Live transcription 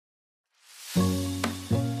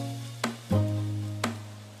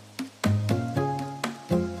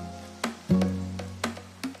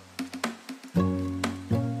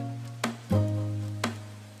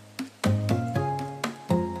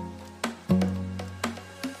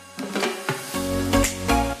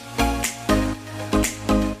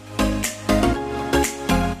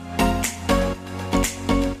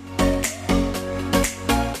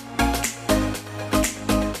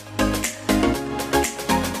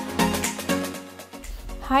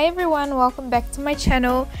Hi everyone, welcome back to my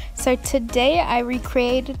channel. So today I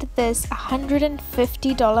recreated this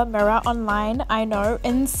 $150 mirror online. I know,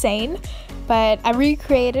 insane, but I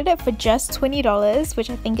recreated it for just $20, which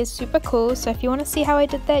I think is super cool. So if you want to see how I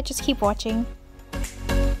did that, just keep watching.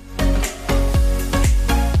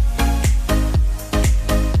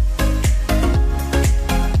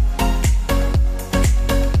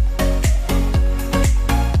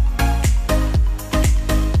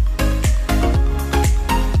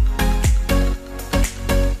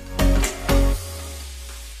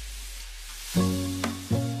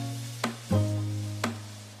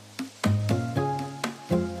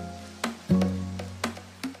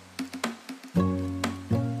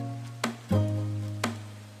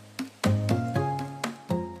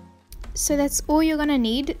 So that's all you're gonna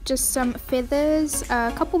need, just some feathers,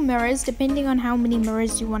 a couple mirrors depending on how many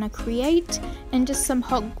mirrors you want to create, and just some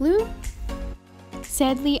hot glue.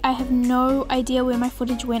 Sadly, I have no idea where my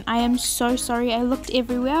footage went. I am so sorry, I looked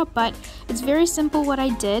everywhere, but it's very simple what I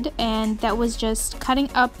did, and that was just cutting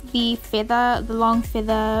up the feather, the long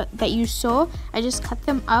feather that you saw. I just cut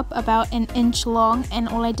them up about 1 inch long, and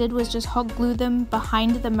all I did was just hot glue them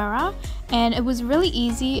behind the mirror, and it was really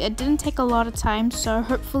easy. It didn't take a lot of time, so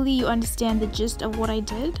hopefully you understand the gist of what I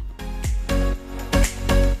did.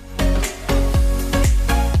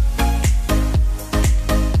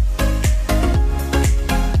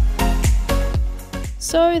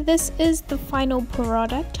 So this is the final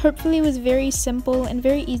product. Hopefully it was very simple and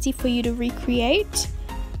very easy for you to recreate.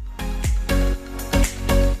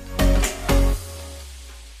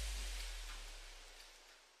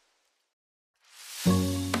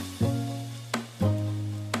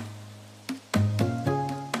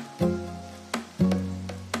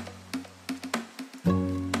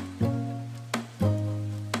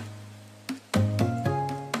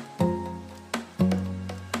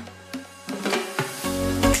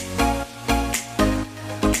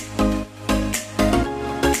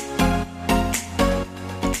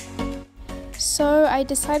 So I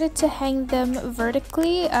decided to hang them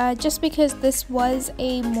vertically just because this was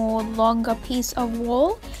a more longer piece of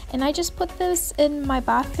wall, and I just put this in my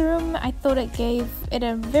bathroom. I thought it gave it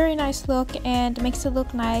a very nice look and makes it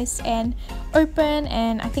look nice and open,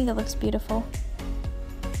 and I think it looks beautiful.